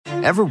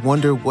Ever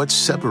wonder what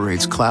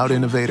separates cloud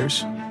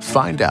innovators?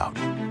 Find out.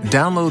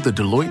 Download the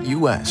Deloitte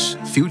US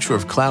Future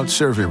of Cloud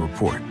Survey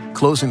Report,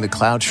 closing the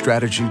cloud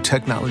strategy,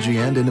 technology,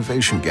 and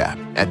innovation gap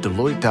at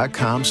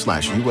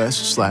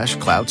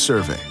Deloitte.com/US/cloud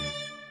survey.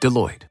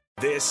 Deloitte.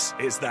 This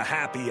is the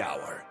Happy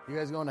Hour. You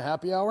guys going to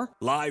happy hour?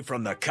 Live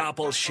from the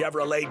Coppel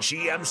Chevrolet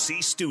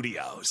GMC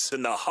studios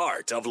in the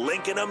heart of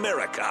Lincoln,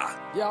 America.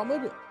 Yeah,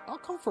 I'll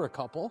come for a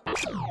couple.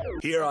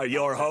 Here are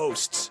your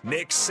hosts,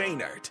 Nick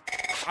Sainert.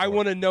 I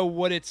want to know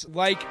what it's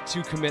like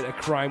to commit a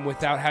crime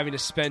without having to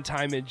spend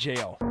time in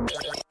jail.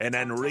 And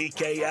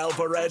Enrique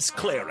Alvarez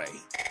Clary.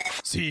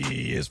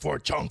 C is for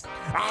chunk.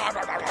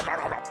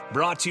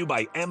 Brought to you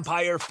by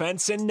Empire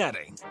Fence and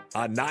Netting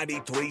on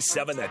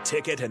 93.7 The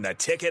Ticket and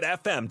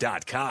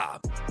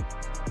theticketfm.com.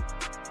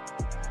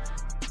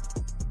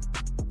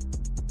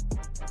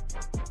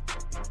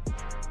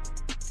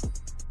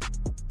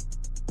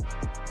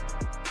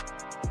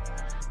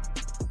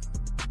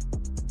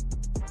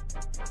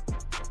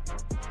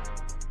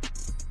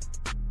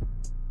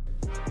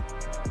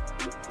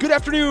 Good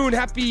afternoon.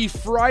 Happy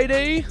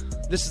Friday.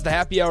 This is the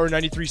Happy Hour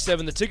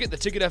 93.7 The Ticket,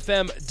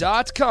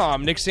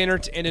 theticketfm.com. Nick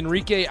Sainert and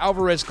Enrique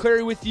Alvarez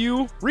Clary with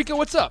you. Rico,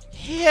 what's up?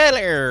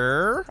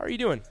 Hello. How are you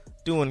doing?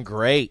 Doing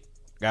great.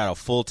 Got a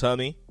full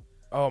tummy.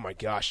 Oh, my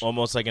gosh.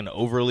 Almost like an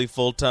overly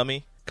full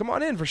tummy. Come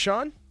on in,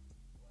 Vershawn.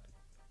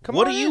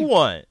 What do you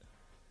want?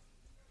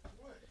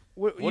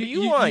 What do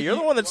you want? You're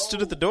the one that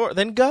stood at the door.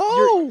 Then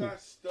go.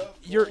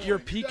 You're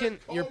peeking.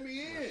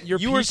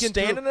 You were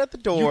standing at the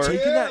door.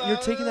 You're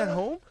taking that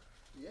home?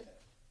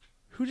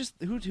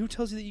 Who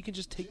tells you that you can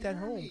just take that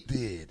home?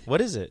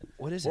 What is it?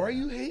 What is it? Why are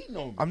you hating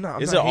on me? I'm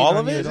not. Is it all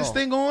of it? Is this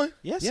thing on?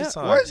 Yes, Yeah. it's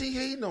on. Why is he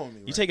hating on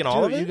me? You taking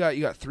all of it?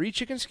 You got 3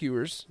 chicken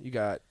skewers. You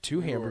got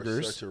 2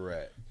 hamburgers. Such a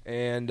rat.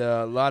 And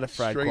a lot of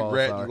fried Straight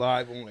cauliflower. rat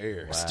live on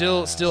air. Wow.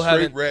 Still Straight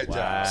haven't. rat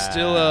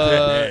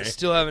job.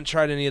 Still haven't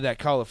tried any of that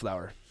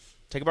cauliflower.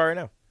 Take a bite right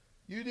now.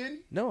 You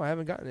didn't? No, I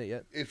haven't gotten it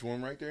yet. It's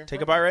warm right there.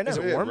 Take a bite right now. Is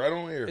it Yeah, warm? right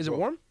on air. Is it bro.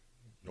 warm?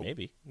 Nope.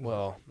 Maybe.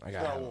 Well, I got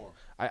It's not it. warm.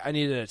 I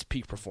need it at its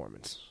peak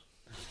performance.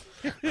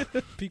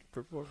 Peak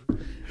performance.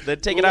 Then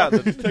take it out.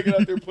 Take it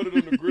out there and put it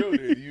on the grill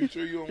there. You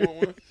sure you don't want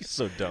one? You're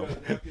so dumb.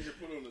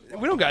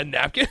 We don't got a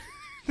napkin.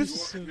 Put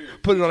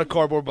Put it on a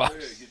cardboard box.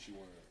 Get you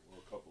one or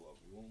a couple of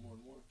them. You want one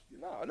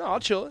more? No, I'll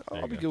chill it.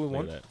 I'll be good with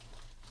Look one. at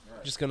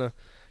that. Just gonna.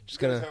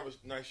 Have a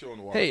nice show on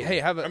the wall. Hey,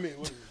 have a. I mean,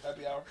 what is it,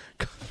 happy hour?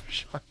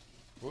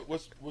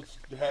 What's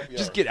the happy hour?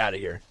 Just get out of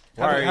here.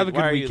 Why Have a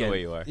good are you weekend. the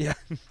way you are? Yeah.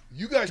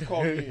 You guys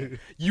called me in.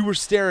 You were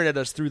staring at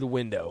us through the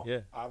window. Yeah.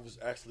 I was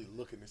actually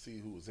looking to see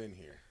who was in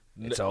here.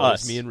 It's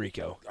always Us. me and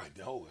Rico. I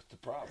know, it's the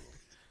problem.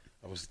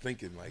 I was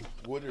thinking, like,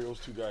 what are those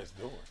two guys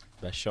doing?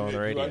 Best show on the Do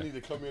radio. I need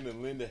to come in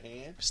and lend a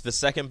hand? It's the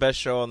second best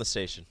show on the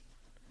station.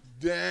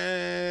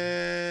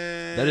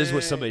 Dang. That is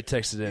what somebody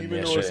texted in Even though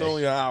yesterday. it's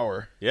only an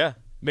hour. Yeah.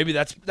 Maybe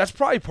that's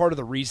probably part of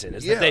the reason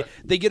is Yeah. that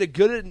they get a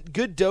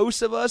good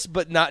dose of us,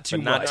 but not too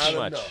But not much. too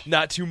much. enough.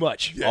 Not too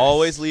much. Yes.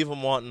 Always leave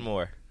them wanting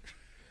more.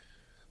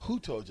 Who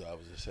told you I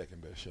was the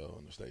second best show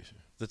on the station?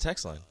 The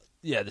text line.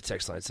 Yeah, the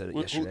text line said it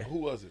Who yesterday.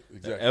 was it?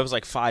 Exactly. It was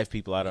like 5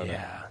 people. I don't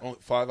Yeah. Only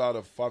 5 out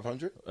of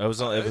 500? know. It was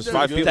That's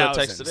 5 good. people that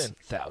Thousands. texted in.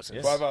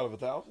 Thousands. 5 out of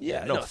 1,000?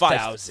 Yeah, No,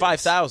 thousands.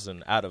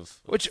 5,000 out of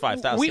Which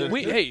 5,000.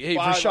 hey,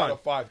 5 out Vershawn. of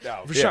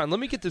 5,000. Vershawn,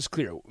 let me get this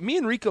clear. Me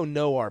and Rico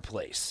know our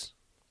place.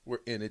 We're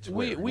in it.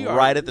 We are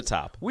right at the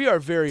top. We are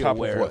very Top of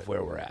aware what? of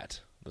where we're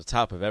at. The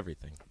top of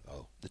everything.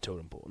 The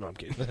totem pole. No, I'm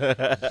kidding.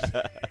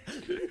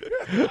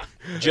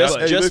 Just,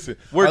 Hey, just listen,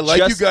 we're I like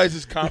just, you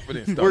guys'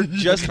 confidence. Though. We're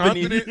just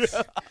beneath. confidence,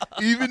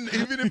 even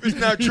if it's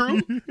not true,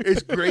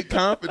 it's great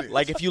confidence.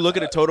 Like if you look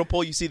at a totem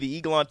pole, you see the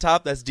eagle on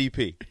top. That's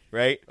DP,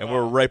 right? And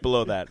we're right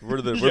below that. We're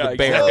the Yeah,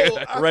 bear,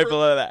 Oh, right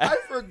below that. I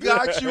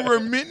forgot you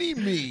were mini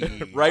me.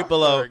 right I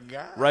below,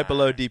 forgot. right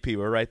below DP.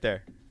 We're right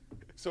there.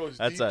 So it's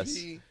That's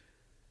DP, us.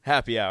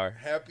 Happy hour,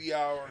 happy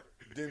hour,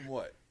 then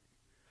what?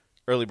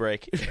 early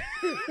break.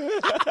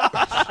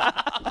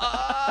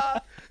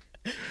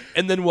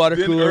 And then water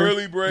Then cooler.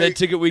 early break, Then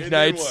ticket and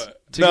then weeknights.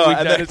 what? Ticket No,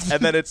 weeknights.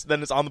 and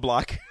then it's on the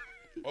block.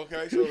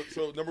 Okay,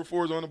 so number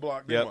 4 is on the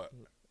block. Then Yep.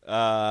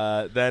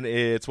 what? Then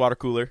it's water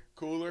cooler.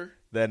 Cooler.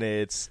 Then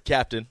it's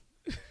captain.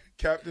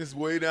 Captain's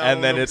way down.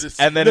 And then on it's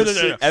the- and then No, it's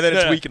no, no, and then no,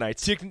 it's no.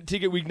 weeknights.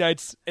 Ticket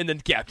weeknights, and then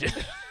captain.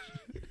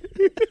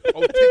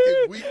 oh,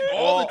 ticket week.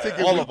 All the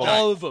ticket all week of them. nights.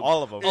 All of them.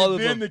 All of them. All And of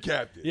then them. the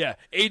captain. Yeah,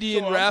 AD So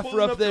and I'm Raph pulling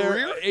are up up the there.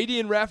 rear? AD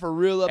and Raph are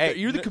real up Hey, there.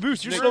 You're the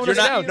caboose. You're Nick, slowing you're us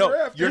not- down. no,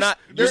 Raph, you're not-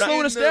 You're you're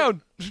slowing us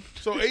down.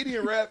 So 80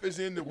 and Raph is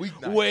in the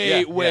weeknight.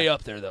 Way Yeah.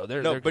 up there though.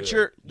 They're No, but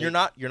good. you're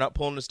not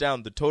pulling us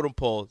down. The totem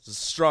pole is the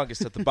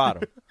strongest at the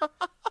bottom.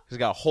 He's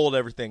got to hold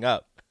everything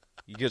up.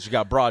 You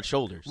got broad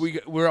shoulders.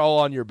 We're all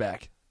on your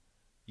back.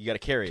 You got to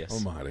carry us.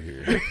 I'm out of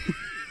here.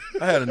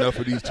 I had enough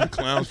of these two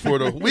clowns for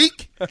the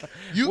week.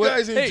 You What-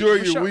 guys hey, enjoy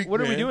Rashawn, your week, What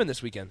are we man. doing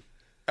this weekend?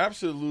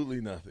 Absolutely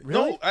nothing.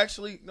 Really? No,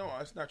 actually, no,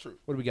 that's not true.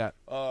 What do we got?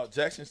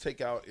 Jackson's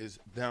Takeout is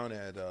down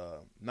at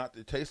not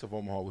the Taste of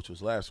Omaha, which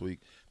was last week,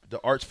 but the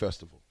Arts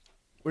Festival.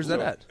 Where's that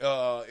at?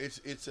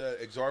 It's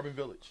at Exarban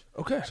Village.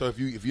 Okay. So if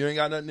you ain't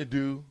got nothing to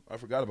do, I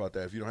forgot about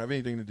that. If you don't have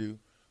anything to do,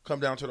 come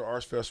down to the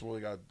Arts Festival.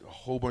 They got a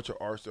whole bunch of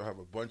arts. They'll have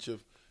a bunch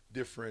of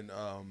different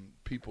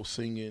people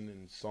singing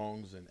and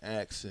songs and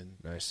acts and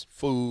Nice.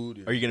 food.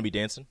 And Are you going to be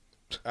dancing?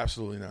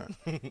 absolutely not.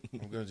 I'm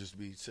going to just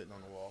be sitting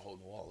on the wall,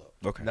 holding the wall up.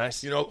 Okay.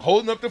 Nice. You know,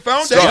 holding up the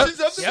foundations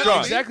of the Yeah, city.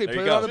 exactly. There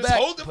Put you it go. on the Just back.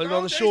 hold the Put it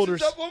on the foundations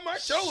shoulders. up on my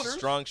shoulders.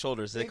 Strong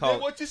shoulders. They Ain't call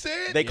that what you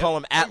said? They call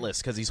him Atlas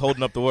because he's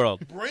holding up the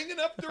world. Bringing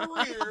up the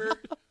rear,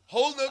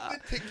 holding up the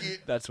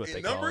ticket. That's what and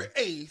they call number it.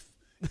 8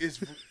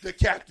 is the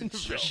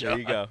captain's show. There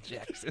you go.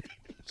 Jackson.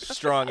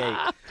 Strong 8.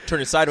 Turn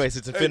it sideways.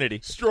 It's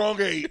infinity.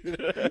 Strong 8.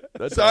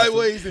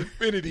 Sideways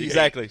infinity 8.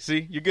 Exactly.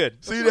 See, you're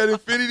good. See that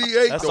infinity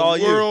 8? That's the all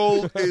you.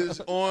 world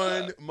is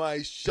on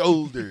my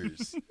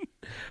shoulders.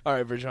 All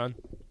right, Bergeron.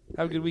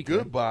 Have a good weekend.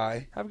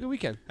 Goodbye. Have a good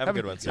weekend. Have a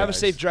good one, Have a guys.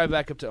 safe drive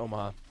back up to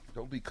Omaha.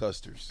 Don't be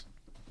custers.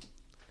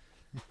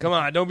 Come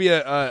on, don't be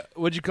a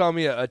what'd you call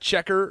me, a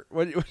checker?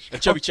 A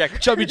chubby checker.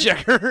 Chubby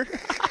checker.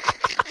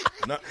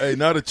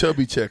 Not a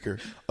chubby checker.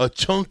 A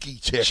chunky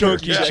checker.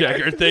 Chunky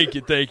checker.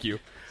 Thank you.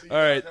 All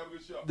right, Have a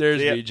good show.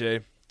 there's See ya.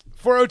 BJ.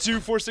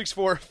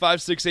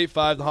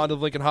 402-464-5685, the Honda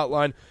of Lincoln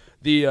hotline,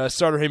 the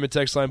Starter Heyman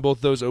text line,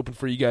 both those open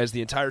for you guys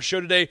the entire show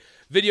today.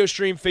 Video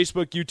stream,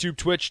 Facebook, YouTube,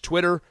 Twitch,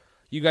 Twitter.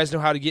 You guys know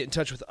how to get in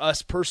touch with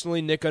us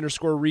personally, Nick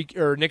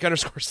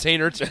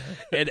 _Sainert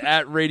and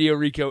at Radio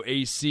Rico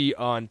AC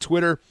on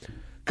Twitter.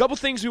 Couple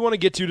things we want to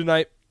get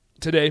to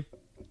today.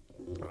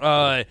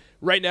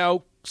 Right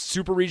now,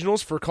 Super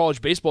Regionals for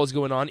college baseball is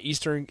going on.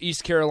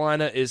 East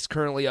Carolina is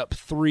currently up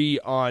 3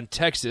 on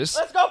Texas.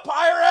 Let's go,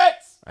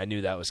 Pirates! I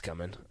knew that was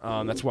coming.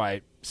 That's why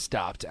I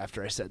stopped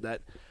after I said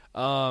that.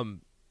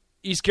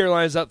 East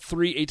Carolina's up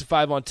 3,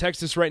 8-5 on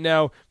Texas right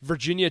now.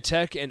 Virginia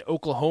Tech and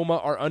Oklahoma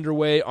are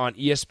underway on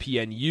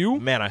ESPNU.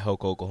 Man, I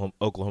hope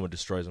Oklahoma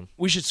destroys them.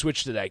 We should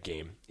switch to that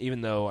game,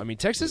 even though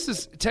Texas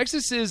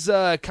is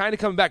kind of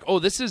coming back. Oh,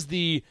 this is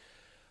the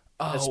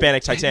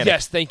Hispanic Titanic.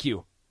 Yes, thank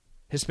you.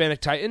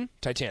 Hispanic Titanic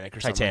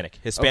or something. Titanic.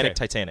 Hispanic Okay.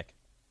 Titanic.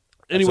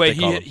 Anyway, what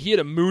they call he hit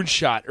a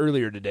moonshot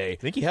earlier today. I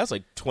think he has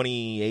like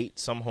 28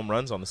 some home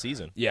runs on the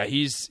season. Yeah,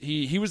 he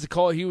was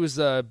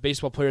the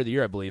baseball player of the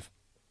year, I believe.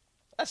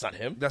 That's not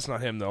him. That's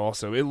not him though.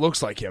 Also, it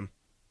looks like him.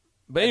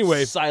 But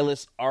anyway,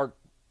 Silas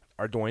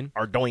Ardoin.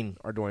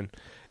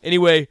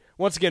 Anyway,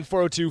 once again,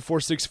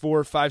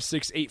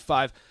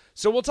 402-464-5685.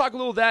 So we'll talk a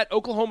little of that.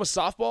 Oklahoma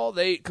softball,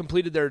 they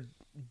completed their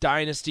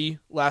dynasty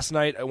last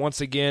night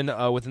once again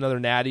with another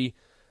natty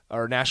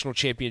or national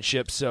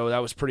championship. So that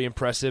was pretty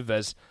impressive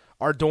as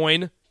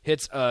Ardoin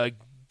hits a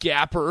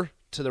gapper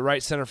to the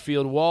right center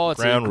field wall.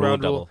 It's Ground a rule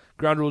double.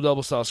 Ground rule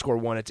double. Saw score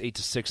 1. It's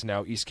 8-6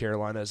 now. East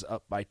Carolina is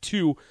up by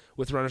 2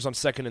 with runners on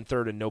second and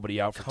third and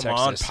nobody out for Come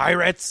Texas. on,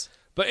 Pirates!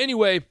 But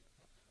anyway,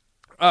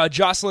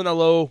 Jocelyn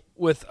Alo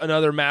with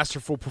another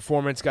masterful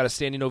performance, got a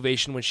standing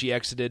ovation when she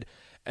exited.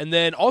 And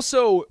then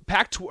also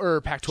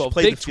Pac-12, She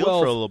played Big the field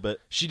 12 for a little bit.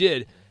 She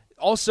did.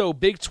 Also,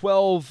 Big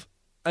 12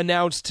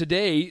 announced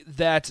today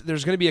that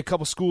there's going to be a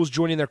couple schools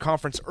joining their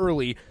conference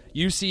early.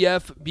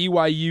 UCF,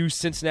 BYU,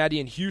 Cincinnati,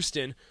 and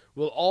Houston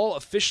will all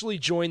officially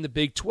join the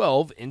Big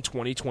 12 in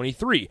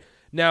 2023.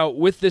 Now,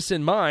 with this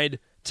in mind,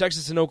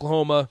 Texas and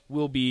Oklahoma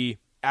will be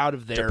out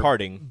of there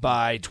Departing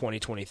by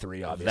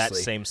 2023, obviously. That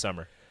same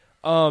summer.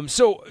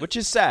 So Which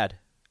is sad.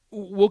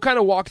 we'll kind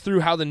of walk through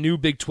how the new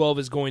Big 12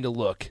 is going to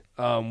look.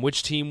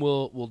 Which team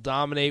will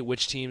dominate,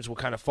 which teams will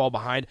kind of fall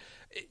behind.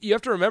 You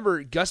have to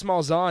remember, Gus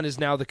Malzahn is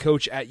now the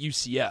coach at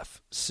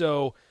UCF.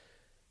 So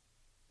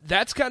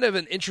that's kind of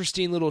an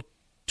interesting little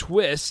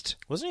twist.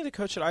 Wasn't he the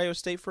coach at Iowa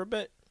State for a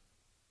bit?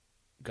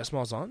 Gus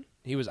Malzahn?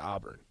 He was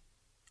Auburn.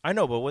 I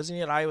know, but wasn't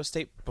he at Iowa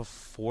State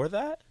before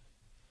that?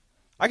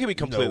 I could be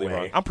completely way.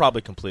 wrong. I'm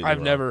probably completely wrong.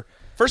 I've never...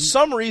 For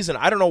some reason,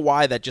 I don't know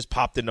why that just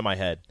popped into my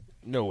head.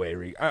 No way,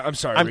 Rico. I'm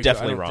sorry, I'm Rico.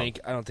 definitely I don't wrong.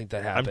 I don't think that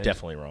I'm happened.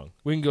 definitely wrong.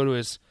 We can go to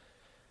his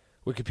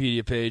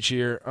Wikipedia page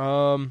here.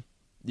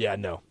 Yeah,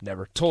 no,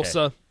 never.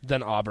 Tulsa,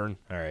 then Auburn.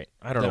 All right.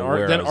 I don't Then, know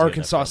where then I was getting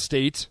Arkansas that from.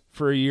 State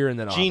for a year, and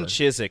then Gene Auburn.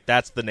 Chizik.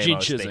 That's the name Gene I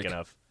was Chizik. thinking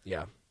of.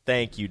 Yeah.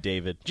 Thank you,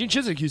 David. Gene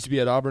Chizik used to be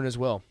at Auburn as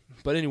well.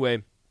 But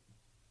anyway,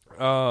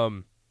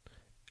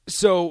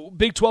 so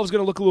Big 12 is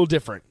going to look a little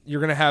different.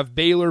 You're going to have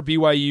Baylor,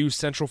 BYU,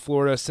 Central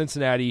Florida,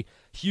 Cincinnati,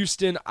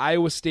 Houston,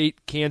 Iowa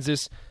State,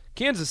 Kansas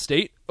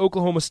State,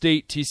 Oklahoma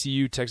State,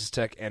 TCU, Texas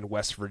Tech, and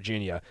West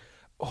Virginia.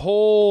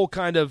 Whole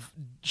kind of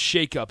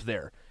shake-up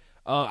there.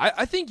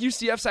 I think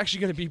UCF's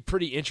actually going to be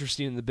pretty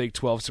interesting in the Big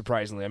 12,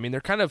 surprisingly. I mean,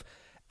 they're kind of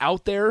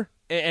out there,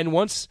 and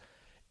once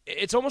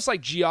it's almost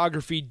like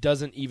geography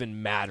doesn't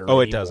even matter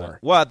Oh, anymore. it doesn't.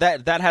 Well,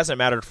 that hasn't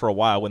mattered for a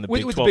while when the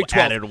With Big the 12 Big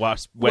 12, added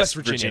West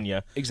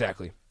Virginia.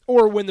 Exactly.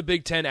 Or when the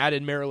Big 10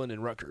 added Maryland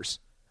and Rutgers.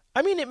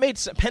 I mean, it made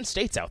Penn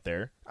State's out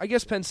there. I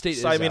guess Penn State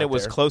is So, I mean, out it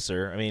was there.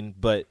 closer. I mean,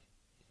 but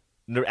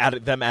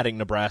them adding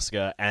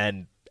Nebraska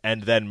and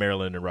then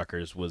Maryland and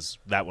Rutgers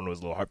that one was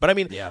a little hard. But, I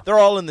mean, Yeah. they're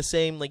all in the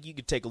same, like, you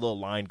could take a little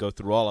line, go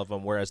through all of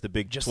them, whereas the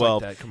Big Just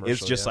 12 like that commercial, is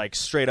just yeah. like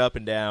straight up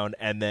and down,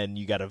 and then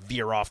you got to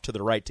veer off to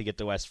the right to get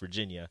to West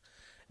Virginia.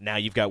 Now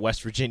you've got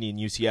West Virginia and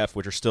UCF,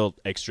 which are still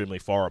extremely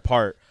far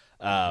apart,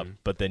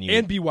 but then you...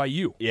 And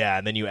BYU. Yeah,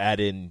 and then you add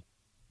in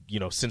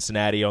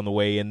Cincinnati on the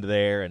way into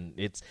there, and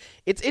it's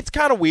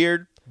kind of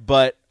weird,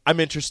 but I'm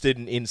interested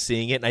in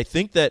seeing it, and I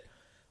think that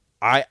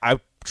I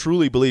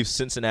truly believe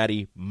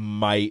Cincinnati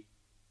might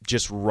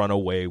just run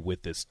away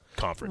with this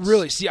conference.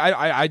 Really? See,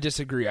 I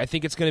disagree. I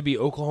think it's going to be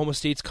Oklahoma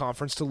State's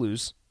conference to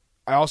lose.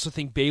 I also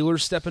think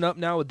Baylor's stepping up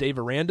now with Dave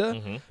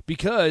Aranda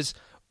because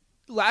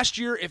last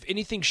year, if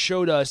anything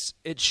showed us,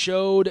 it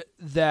showed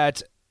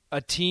that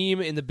a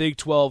team in the Big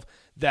 12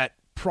 that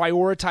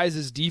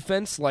prioritizes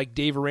defense like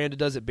Dave Aranda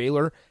does at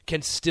Baylor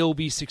can still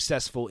be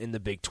successful in the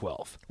Big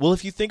 12. Well,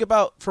 if you think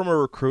about from a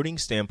recruiting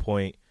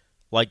standpoint,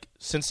 like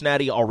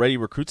Cincinnati already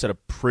recruits at a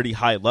pretty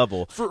high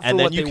level, and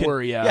then you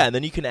can, yeah, and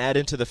then you can add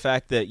into the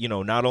fact that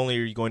not only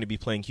are you going to be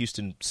playing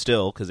Houston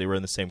still because they were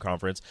in the same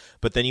conference,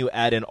 but then you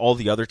add in all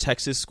the other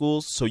Texas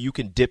schools, so you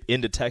can dip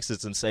into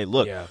Texas and say,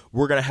 look,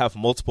 we're going to have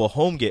multiple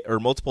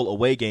multiple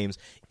away games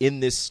in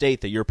this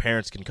state that your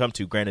parents can come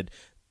to. Granted,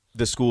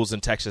 the schools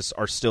in Texas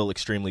are still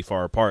extremely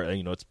far apart.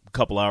 It's a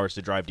couple hours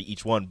to drive to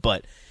each one,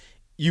 but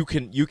you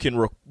can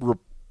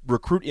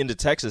recruit into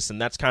Texas,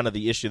 and that's kind of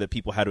the issue that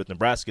people had with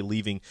Nebraska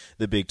leaving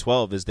the Big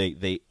 12 is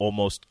they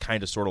almost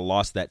kind of sort of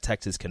lost that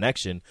Texas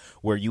connection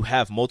where you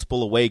have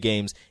multiple away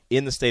games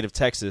in the state of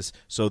Texas,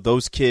 so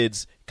those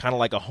kids kind of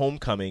like a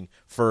homecoming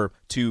for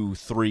 2,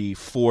 3,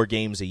 4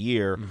 games a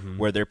year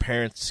where their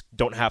parents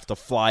don't have to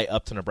fly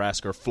up to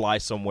Nebraska or fly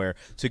somewhere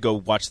to go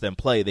watch them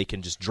play. They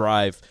can just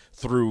drive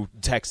through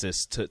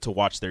Texas to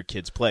watch their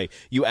kids play.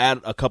 You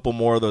add a couple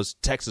more of those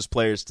Texas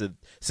players to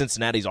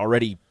Cincinnati's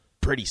already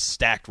pretty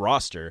stacked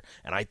roster,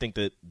 and I think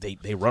that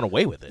they run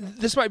away with it.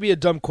 This might be a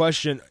dumb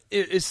question.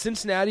 Is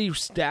Cincinnati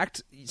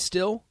stacked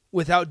still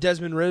without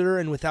Desmond Ridder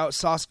and without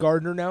Sauce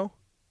Gardner now?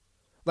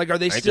 Like, are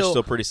they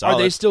still pretty solid?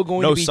 Are they still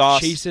going to be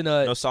chasing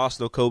a no Sauce,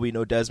 no Kobe,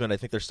 no Desmond? I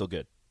think they're still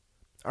good.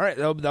 All right,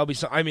 that'll be.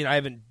 I mean, I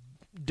haven't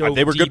dove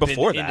they were deep good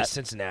before into that.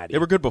 Cincinnati. They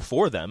were good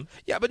before them.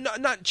 Yeah, but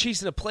not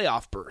chasing a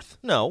playoff berth.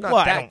 No,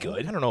 not that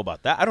good. I don't know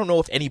about that. I don't know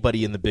if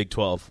anybody in the Big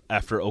 12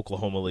 after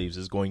Oklahoma leaves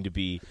is going to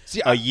be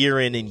a year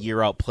in and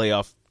year out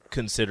playoff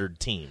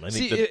considered team. I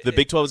think the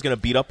Big 12 is going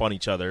to beat up on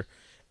each other,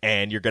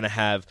 and you're going to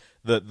have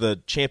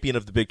the champion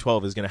of the Big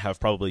 12 is going to have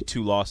probably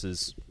 2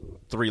 losses,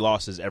 3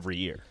 losses every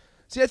year.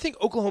 See, I think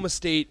Oklahoma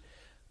State's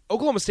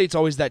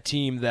always that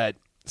team that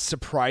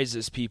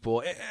surprises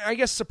people. I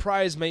guess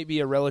surprise might be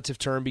a relative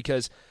term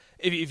because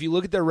if you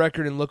look at their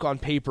record and look on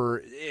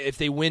paper, if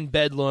they win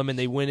Bedlam and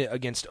they win it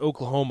against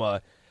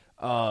Oklahoma,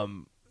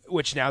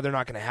 which now they're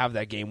not going to have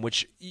that game,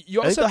 which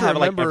you also have to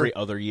remember. Like every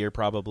other year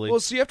probably. Well,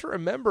 so you have to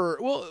remember,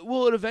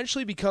 will it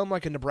eventually become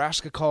like a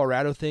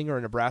Nebraska-Colorado thing or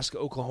a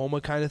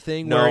Nebraska-Oklahoma kind of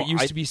thing where it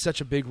used to be such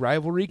a big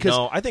rivalry?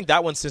 No, I think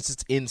that one, since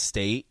it's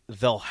in-state,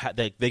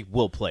 they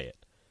will play it.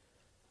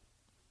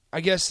 I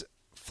guess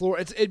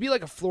it'd be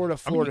like a Florida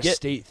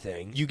State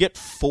thing. You get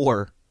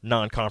 4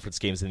 non-conference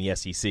games in the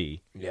SEC.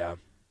 Yeah.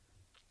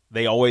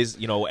 They always,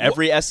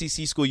 every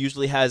SEC school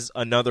usually has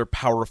another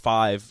Power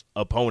 5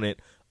 opponent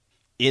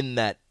in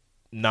that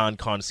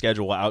non-con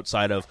schedule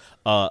outside of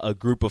a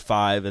group of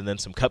 5 and then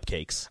some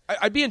cupcakes.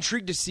 I'd be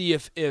intrigued to see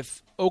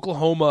if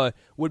Oklahoma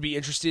would be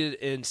interested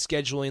in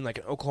scheduling like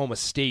an Oklahoma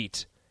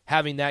State,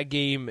 having that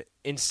game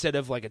instead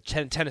of like a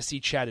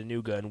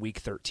Tennessee-Chattanooga in Week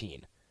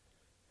 13.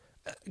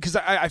 Because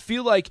I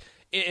feel like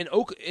in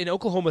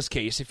Oklahoma's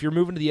case, if you're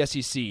moving to the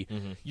SEC,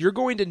 you're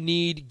going to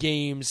need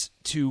games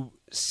to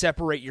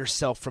separate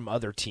yourself from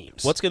other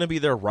teams. What's going to be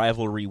their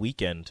rivalry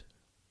weekend?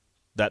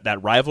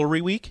 That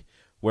rivalry week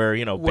where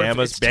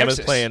Bama's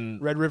playing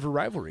Red River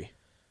rivalry.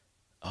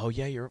 Oh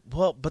yeah,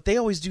 but they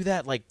always do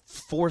that like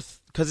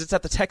 4th because it's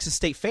at the Texas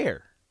State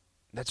Fair.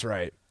 That's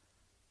right.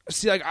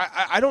 See, like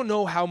I don't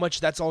know how much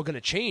that's all going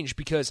to change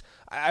because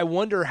I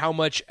wonder how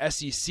much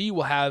SEC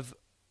will have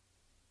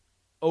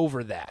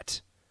over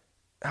that.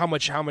 How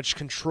much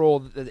control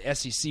the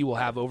SEC will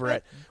have over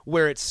it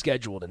where it's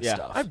scheduled and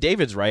stuff.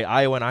 David's right.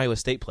 Iowa and Iowa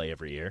State play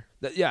every year.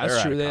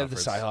 That's true. They have the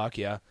Cyhawk,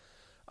 yeah.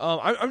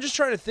 I'm just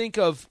trying to think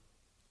of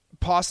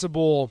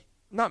possible,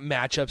 not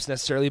matchups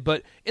necessarily,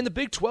 but in the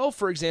Big 12,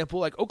 for example,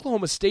 like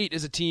Oklahoma State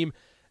is a team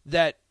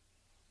that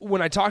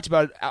when I talked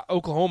about it,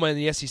 Oklahoma and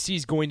the SEC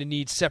is going to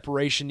need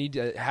separation, need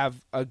to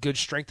have a good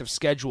strength of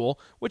schedule,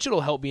 which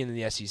it'll help being in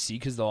the SEC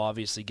because they'll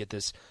obviously get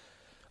this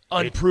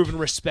unproven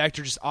respect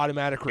or just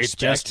automatic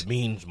respect. It just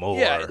means more.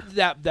 Yeah,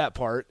 that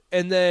part.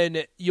 And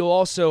then you'll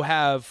also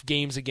have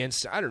games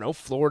against,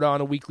 Florida on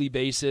a weekly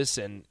basis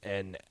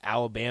and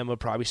Alabama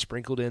probably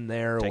sprinkled in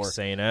there. Texas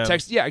or A&M.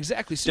 Yeah,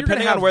 exactly. So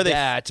depending on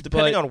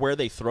where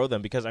they throw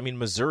them, because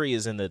Missouri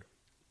is in the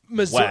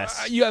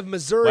West. You have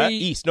Missouri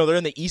East. No, they're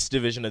in the East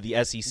division of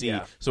the SEC.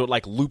 Yeah. So it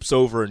like loops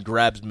over and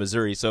grabs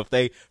Missouri. So if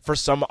they, for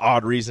some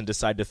odd reason,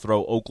 decide to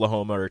throw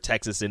Oklahoma or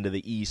Texas into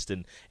the East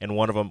and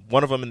one of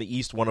them in the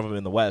East, one of them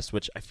in the West,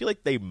 which I feel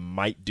like they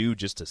might do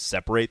just to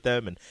separate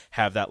them and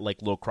have that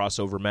like little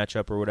crossover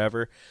matchup or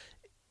whatever,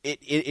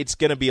 it's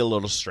going to be a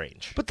little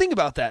strange. But think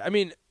about that. I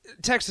mean,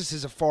 Texas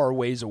is a far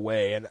ways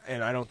away,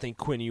 and I don't think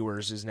Quinn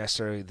Ewers is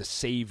necessarily the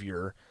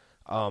savior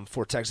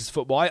for Texas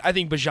football. I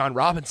think Bijan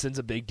Robinson's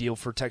a big deal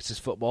for Texas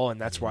football,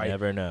 and that's why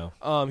never know.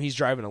 He's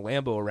driving a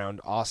Lambo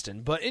around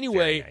Austin. But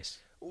anyway, Nice.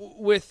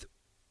 with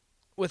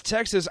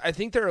Texas, I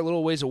think they're a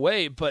little ways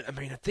away. But I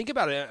mean, think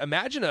about it.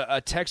 Imagine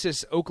a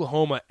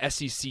Texas-Oklahoma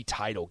SEC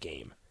title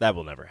game. That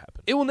will never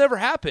happen. It will never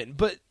happen.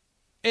 But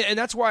and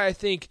that's why I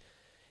think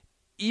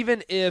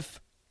even if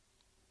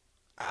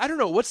I don't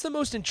know what's the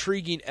most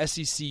intriguing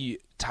SEC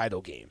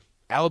title game,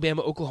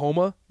 Alabama,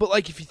 Oklahoma. But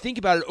like if you think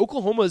about it,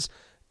 Oklahoma's.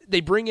 They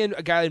bring in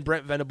a guy like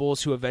Brent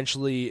Venables who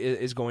eventually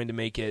is going to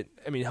make it,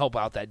 help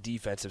out that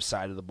defensive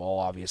side of the ball,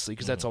 obviously,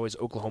 because that's always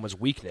Oklahoma's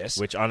weakness.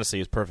 Which, honestly,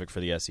 is perfect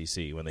for the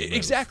SEC when they move.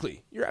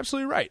 Exactly. You're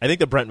absolutely right. I think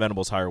the Brent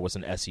Venables hire was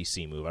an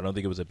SEC move. I don't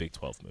think it was a Big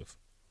 12 move.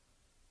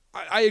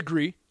 I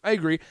agree.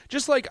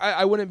 Just like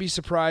I wouldn't be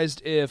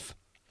surprised if,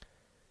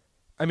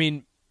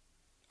 obviously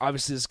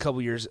this is a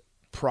couple years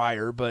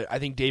prior, but I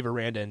think Dave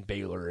Aranda and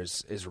Baylor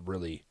is a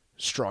really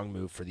strong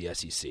move for the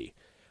SEC.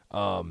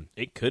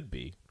 It could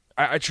be.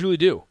 I truly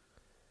do.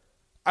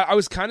 I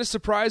was kind of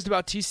surprised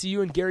about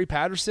TCU and Gary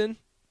Patterson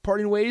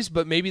parting ways,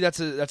 but maybe that's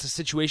a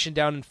situation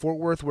down in Fort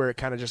Worth where it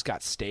kind of just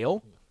got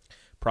stale.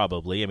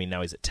 Probably.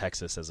 Now he's at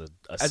Texas as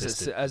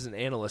as an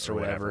analyst or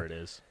whatever it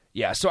is.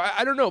 Yeah, so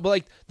I don't know, but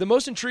like the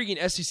most intriguing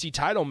SEC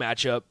title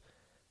matchup,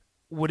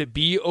 would it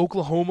be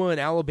Oklahoma and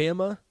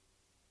Alabama?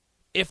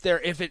 If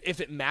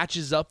it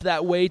matches up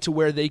that way to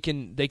where they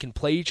can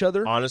play each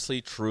other?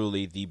 Honestly,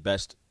 truly, the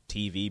best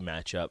TV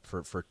matchup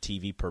for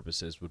TV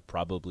purposes would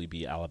probably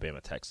be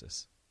Alabama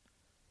Texas.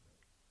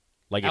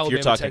 Like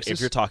if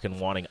you're talking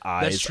wanting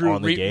eyes That's true.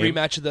 on the game,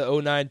 rematch of the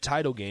 2009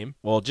 title game.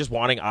 Well, just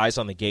wanting eyes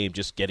on the game,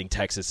 just getting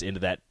Texas into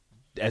that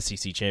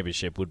SEC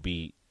championship would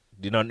be.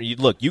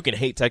 Look, you can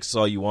hate Texas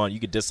all you want, you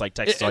can dislike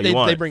Texas all you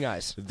want. They bring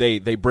eyes. They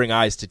bring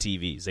eyes to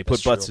TVs. They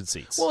put butts in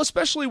seats. Well,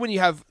 especially when you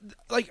have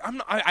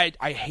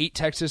I hate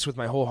Texas with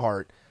my whole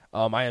heart.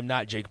 I am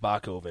not Jake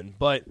Bachhoven,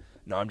 but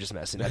no, I'm just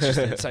messing. That's just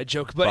an inside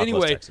joke. But Bach anyway,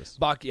 loves Texas.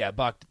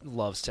 Bach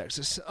loves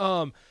Texas.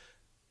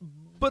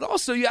 But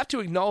also, you have to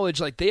acknowledge,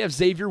 like, they have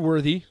Xavier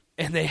Worthy,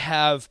 and they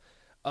have,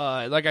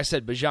 like I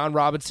said, Bijan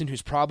Robinson,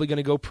 who's probably going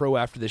to go pro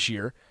after this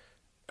year.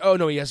 Oh,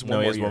 no, he has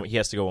one more year. He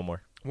has to go one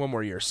more. One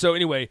more year. So,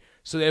 anyway,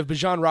 they have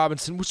Bijan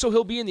Robinson. So,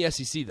 he'll be in the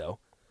SEC, though.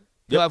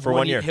 He'll have for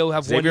 1 year. He'll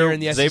have 1 year in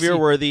the SEC. Xavier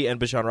Worthy and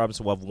Bijan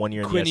Robinson will have 1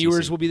 year in the SEC. Quinn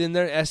Ewers will be in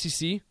the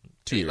SEC.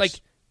 2 years.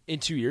 Like, in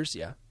 2 years,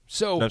 yeah.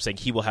 So no, I'm saying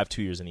he will have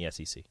 2 years in the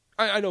SEC.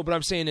 I know, but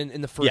I'm saying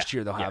in the first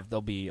year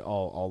they'll be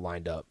all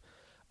lined up.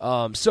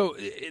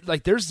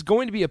 There's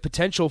going to be a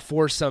potential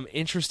for some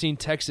interesting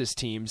Texas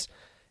teams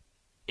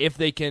if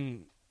they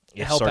can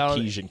help out.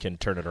 If Sarkisian can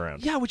turn it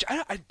around. Yeah, which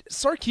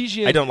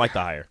Sarkisian. I don't like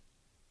the hire.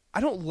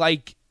 I don't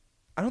think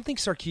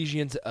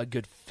Sarkisian's a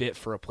good fit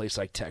for a place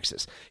like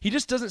Texas. He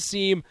just doesn't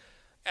seem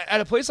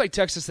at a place like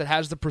Texas that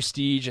has the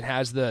prestige and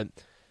has the.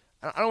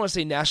 I don't want to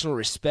say national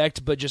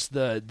respect, but just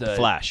the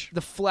flash.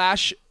 The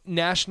flash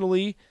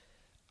nationally.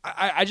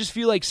 I just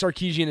feel like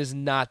Sarkisian is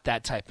not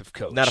that type of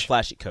coach. Not a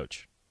flashy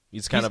coach.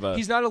 He's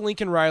not a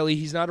Lincoln Riley.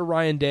 He's not a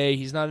Ryan Day.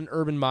 He's not an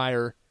Urban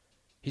Meyer.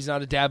 He's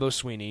not a Dabo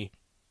Swinney.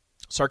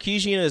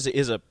 Sarkisian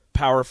is a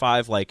Power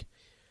 5, like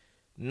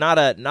not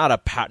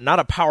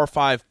a Power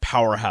 5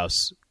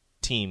 powerhouse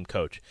team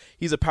coach.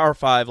 He's a Power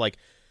 5, like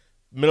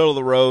middle of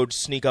the road,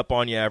 sneak up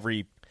on you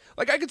every.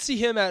 Like I could see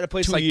him at a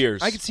place 2 like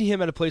years. I could see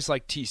him at a place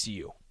like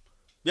TCU.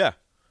 Yeah.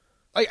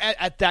 Like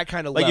at that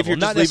kind of like level, if you're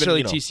not just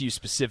necessarily leaving, TCU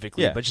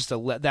specifically, but just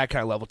that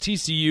kind of level.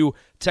 TCU,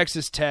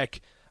 Texas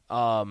Tech.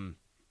 I don't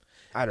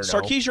know.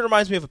 Sarkisian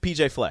reminds me of a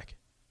PJ Fleck.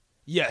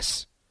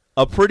 Yes,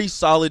 a pretty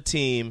solid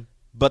team,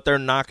 but they're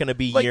not going to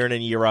be year in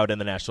and year out in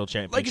the national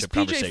championship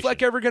conversation. Like, is PJ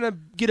Fleck ever going to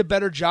get a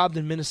better job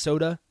than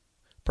Minnesota?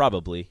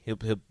 Probably.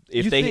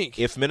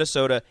 If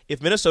Minnesota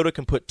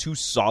can put 2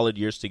 solid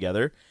years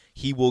together,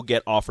 he will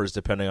get offers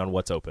depending on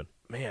what's open.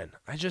 Man,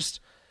 I just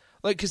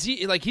because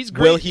he's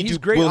great. Will he do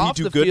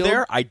good field.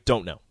 there? I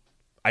don't know.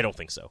 I don't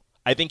think so.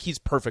 I think he's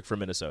perfect for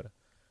Minnesota.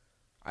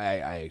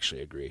 I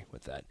actually agree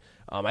with that.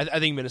 I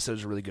think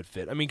Minnesota's a really good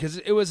fit. I mean, because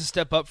it was a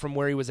step up from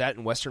where he was at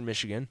in Western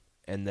Michigan,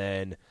 and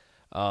then,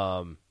 you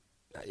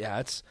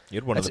had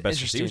one of the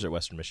best receivers at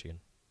Western Michigan.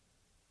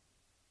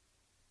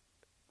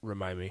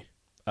 Remind me.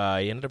 He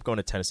ended up going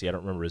to Tennessee. I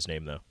don't remember his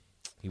name though.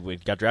 He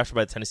got drafted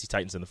by the Tennessee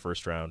Titans in the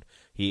first round.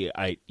 He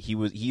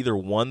either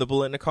won the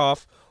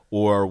Biletnikoff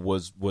or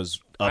was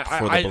up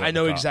for the Biletnikoff. I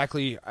know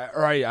exactly.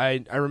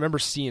 I remember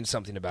seeing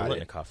something about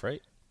it. Biletnikoff,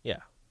 right? Yeah.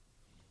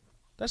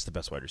 That's the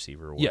best wide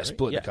receiver award. Yes, right?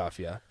 Biletnikoff,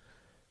 yeah.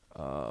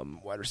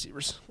 Wide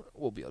receivers.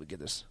 We'll be able to get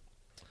this.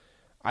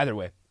 Either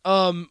way.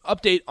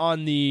 Update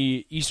on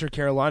the Eastern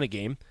Carolina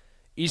game.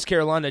 East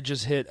Carolina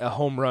just hit a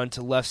home run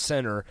to left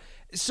center.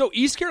 So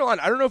East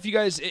Carolina, I don't know if you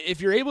guys,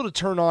 if you're able to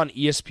turn on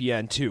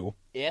ESPN2.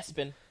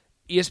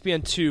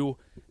 ESPN2,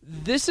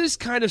 this is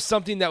kind of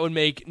something that would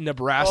make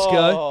Nebraska.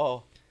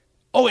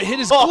 Oh, it hit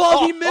his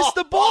glove. He missed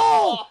the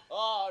ball.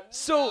 Oh, no.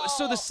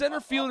 So the center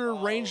fielder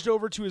ranged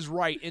over to his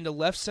right into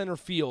left center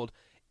field.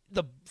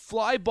 The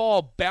fly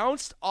ball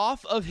bounced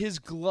off of his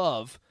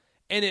glove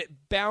and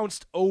it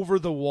bounced over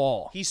the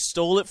wall. He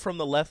stole it from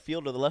the left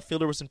fielder. The left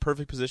fielder was in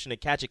perfect position to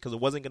catch it because it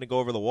wasn't going to go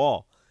over the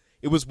wall.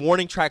 It was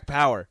warning track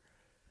power.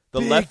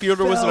 The left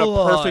fielder was in a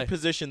perfect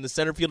position. The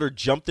center fielder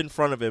jumped in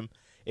front of him.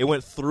 It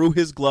went through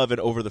his glove and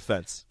over the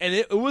fence. And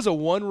it was a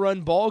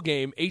one-run ball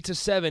game,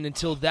 8-7,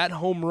 until that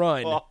home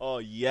run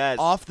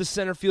off the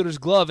center fielder's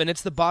glove, and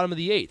it's the bottom of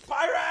the 8th.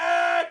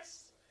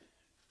 Pirates!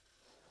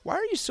 Why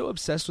are you so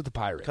obsessed with the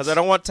Pirates? Because I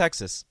don't want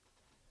Texas.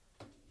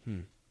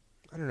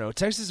 I don't know.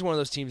 Texas is one of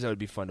those teams that would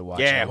be fun to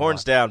watch. Yeah,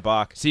 horns down,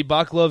 Bach. See,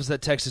 Bach loves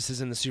that Texas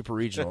is in the Super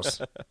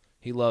Regionals.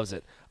 He loves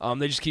it.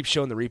 They just keep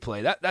showing the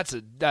replay. That's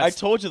I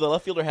told you the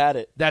left fielder had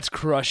it. That's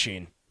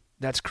crushing.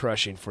 That's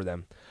crushing for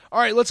them. All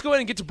right, let's go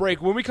ahead and get to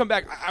break. When we come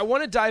back, I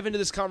want to dive into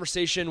this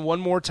conversation one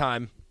more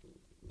time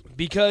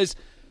because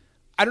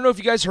I don't know if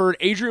you guys heard,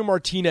 Adrian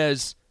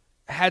Martinez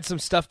had some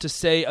stuff to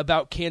say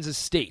about Kansas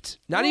State.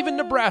 Not even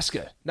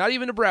Nebraska,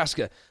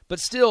 but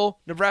still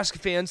Nebraska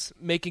fans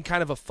making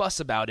kind of a fuss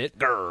about it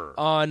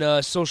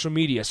on social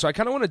media. So I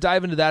kind of want to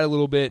dive into that a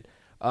little bit.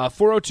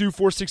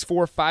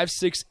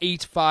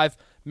 402-464-5685.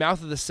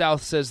 Mouth of the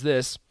South says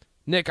this.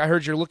 Nick, I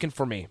heard you're looking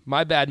for me.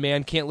 My bad,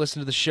 man. Can't listen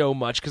to the show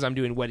much because I'm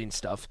doing wedding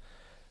stuff.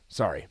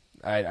 Sorry.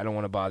 I don't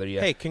want to bother you.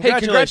 Hey,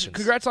 congratulations.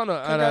 Congrats on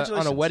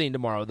a wedding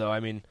tomorrow, though.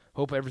 I mean,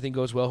 hope everything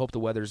goes well. Hope the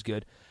weather's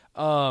good.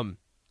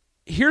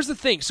 Here's the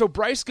thing. So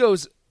Bryce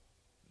goes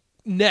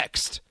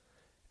next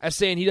as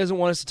saying he doesn't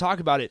want us to talk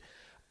about it.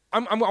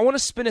 I want to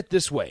spin it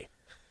this way.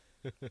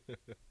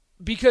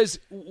 Because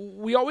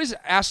we always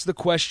ask the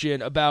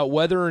question about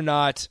whether or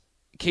not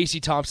Casey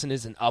Thompson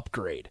is an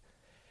upgrade.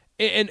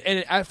 And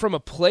from a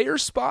player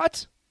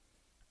spot,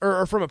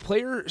 or from a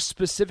player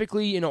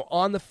specifically,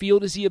 on the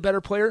field, is he a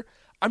better player?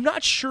 I'm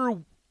not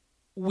sure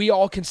we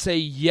all can say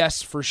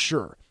yes for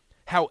sure.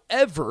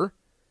 However,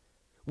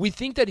 we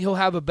think that he'll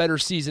have a better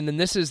season, and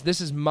this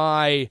is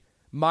my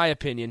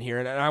opinion here,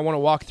 and I want to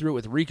walk through it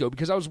with Rico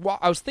because I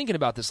was thinking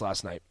about this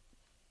last night.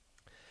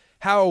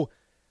 How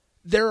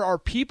there are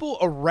people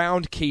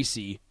around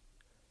Casey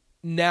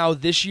now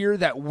this year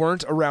that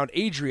weren't around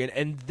Adrian,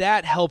 and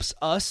that helps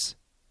us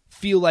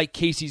feel like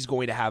Casey's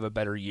going to have a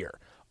better year.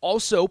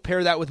 Also,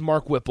 pair that with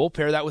Mark Whipple,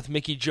 pair that with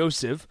Mickey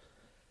Joseph,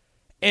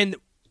 and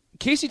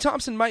Casey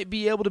Thompson might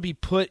be able to be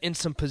put in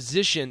some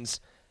positions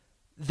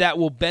that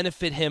will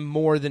benefit him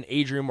more than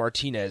Adrian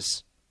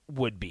Martinez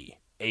would be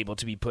able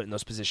to be put in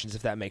those positions,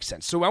 if that makes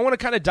sense. So I want to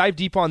kind of dive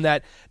deep on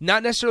that,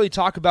 not necessarily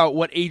talk about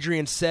what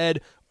Adrian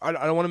said. I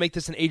don't want to make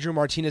this an Adrian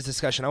Martinez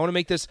discussion. I want to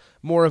make this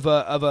more of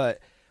a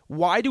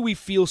why do we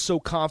feel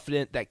so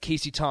confident that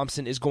Casey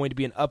Thompson is going to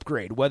be an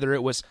upgrade, whether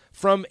it was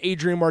from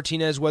Adrian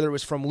Martinez, whether it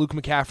was from Luke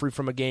McCaffrey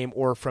from a game,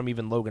 or from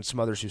even Logan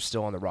Smothers, who's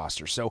still on the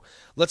roster. So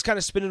let's kind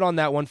of spin it on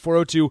that one.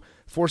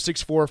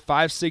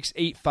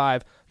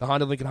 402-464-5685, the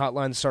Honda Lincoln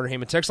Hotline, the Starter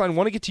Heyman text line.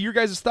 Want to get to your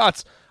guys'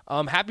 thoughts.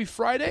 Happy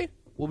Friday.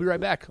 We'll be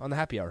right back on the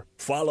Happy Hour.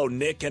 Follow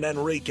Nick and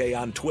Enrique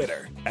on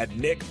Twitter at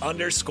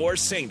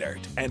Nick_Sainert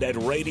and at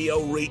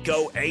Radio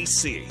Rico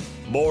AC.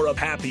 More of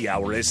Happy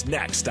Hour is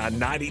next on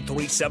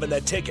 93.7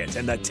 The Ticket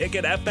and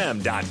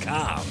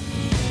theticketfm.com.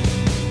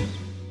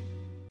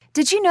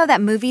 Did you know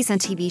that movies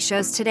and TV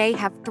shows today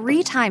have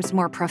 3 times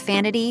more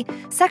profanity,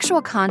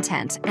 sexual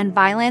content, and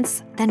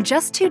violence than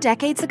just 2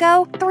 decades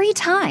ago? 3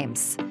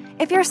 times.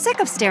 If you're sick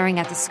of staring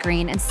at the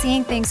screen and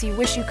seeing things you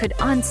wish you could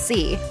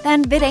unsee,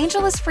 then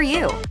VidAngel is for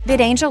you.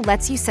 VidAngel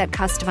lets you set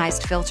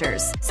customized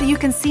filters so you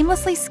can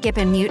seamlessly skip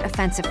and mute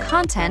offensive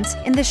content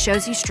in the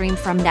shows you stream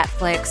from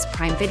Netflix,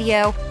 Prime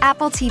Video,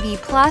 Apple TV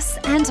Plus,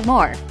 and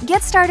more.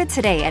 Get started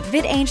today at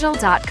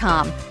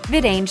vidangel.com.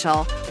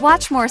 VidAngel.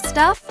 Watch more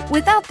stuff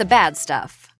without the bad stuff.